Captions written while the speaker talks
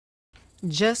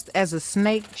Just as a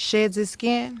snake sheds its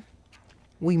skin,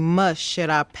 we must shed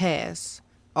our past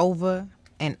over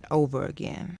and over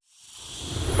again.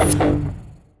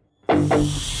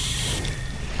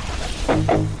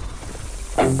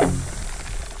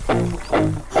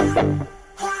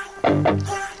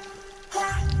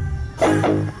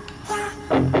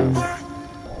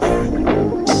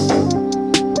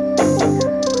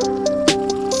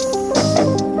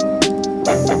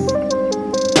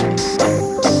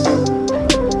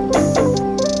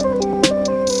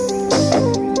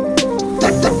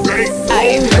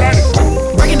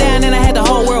 Break it down and I had the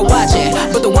whole world watching,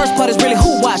 but the worst part is really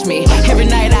who watched me. Every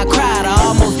night I cried, I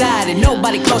almost died, and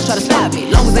nobody close try to stop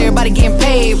me. Long as everybody getting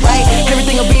paid, right,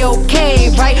 everything will be okay,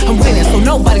 right? I'm winning, so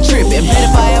nobody tripping. Bet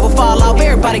if I ever fall off,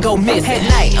 everybody go miss. At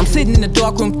night, I'm sitting in the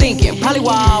dark room thinking, probably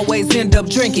why I always end up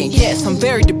drinking. Yes, I'm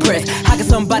very depressed. How can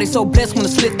somebody so blessed wanna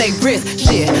slit they wrist?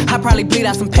 Shit, I probably bleed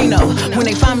out some Pinot. When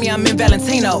they find me, I'm in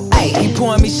Valentino. Ayy, he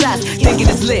pouring me shots, thinking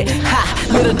it's lit. Ha,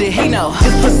 little did he know,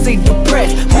 this pussy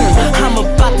depressed. I'm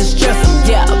about to stress him,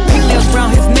 yeah. Pigtails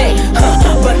round his neck,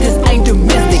 but this ain't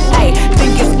domestic. Ayy,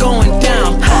 think it's going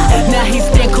down. Now he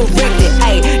stand corrected.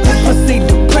 Ayy, this pussy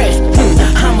depressed.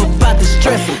 I'm about to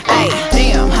stress him. Ayy,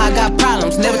 damn, I got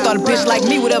problems. Never thought a bitch like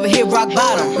me would ever hit rock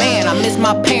bottom. Man, I miss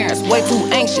my parents, way too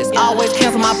anxious. Always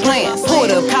cancel my plans.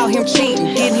 Pulled up, caught him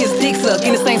cheating, getting his dick sucked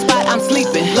in the same spot I'm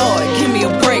sleeping. Lord, give me a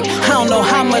break. I don't know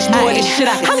how much more of this shit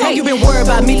I can take. How long you been worried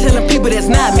about me telling people that's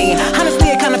not me? Honestly,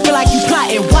 it kinda feel like you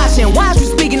plotting, watching. Why is you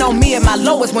speaking on me at my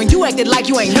lowest when you acted like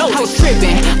you ain't know? I was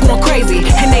tripping, going crazy,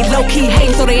 and they low-key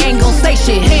hating so they ain't gon' say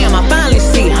shit. Damn, I finally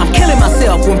see, I'm killing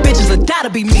myself when bitches will die to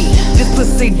be me. This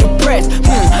pussy depressed,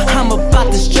 I'm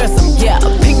about to stress him, yeah.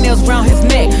 Pink nails round his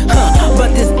neck,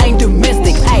 but this ain't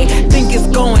domestic, ayy. Think it's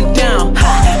going down,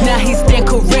 now he stand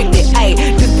corrected, ayy.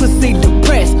 This pussy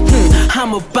depressed,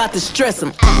 I'm about to stress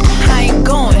him. I ain't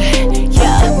going,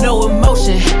 yeah, no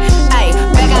emotion, ayy.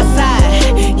 Back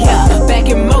outside, yeah, back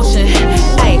in motion,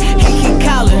 ayy. He keep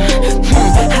calling,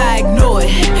 I ignore it.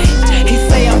 He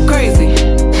say I'm crazy,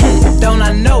 don't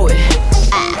I know it?